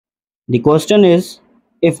The question is,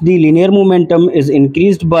 if the linear momentum is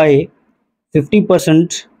increased by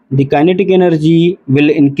 50%, the kinetic energy will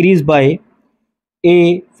increase by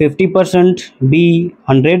A 50%, B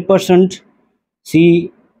 100%,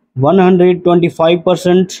 C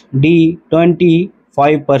 125%, D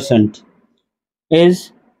 25%.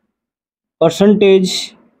 Is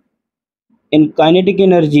percentage in kinetic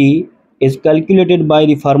energy is calculated by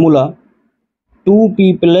the formula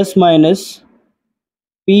 2p plus minus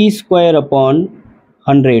p square upon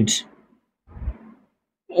 100.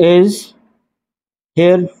 Is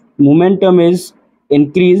here momentum is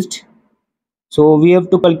increased, so we have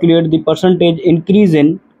to calculate the percentage increase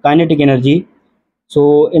in kinetic energy.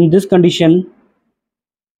 So in this condition,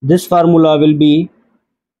 this formula will be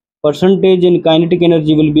percentage in kinetic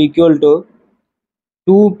energy will be equal to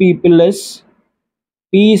 2p plus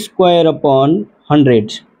p square upon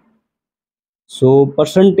 100. So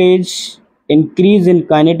percentage increase in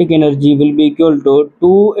kinetic energy will be equal to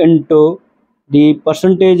 2 into the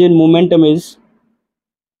percentage in momentum is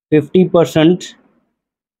 50%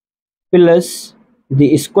 plus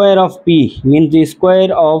the square of p, means the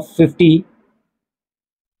square of 50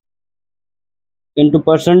 into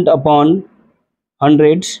percent upon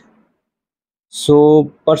 100.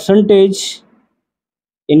 So percentage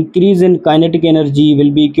increase in kinetic energy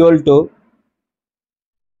will be equal to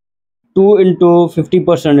 2 into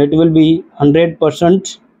 50%, it will be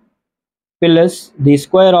 100% plus the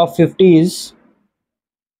square of 50 is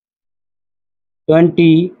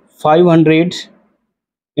 2500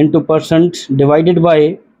 into percent divided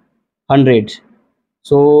by 100.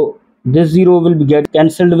 So this 0 will be get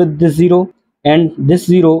cancelled with this 0, and this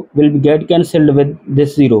 0 will be get cancelled with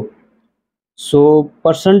this 0. So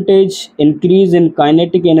percentage increase in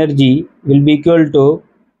kinetic energy will be equal to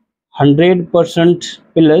 100%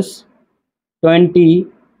 plus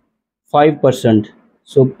 25%.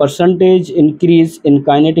 So percentage increase in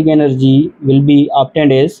kinetic energy will be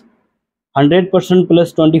obtained as 100%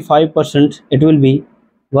 plus 25%, it will be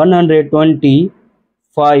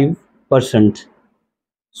 125%.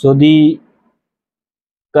 So the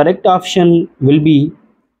correct option will be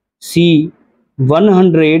C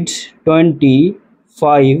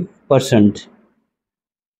 125%.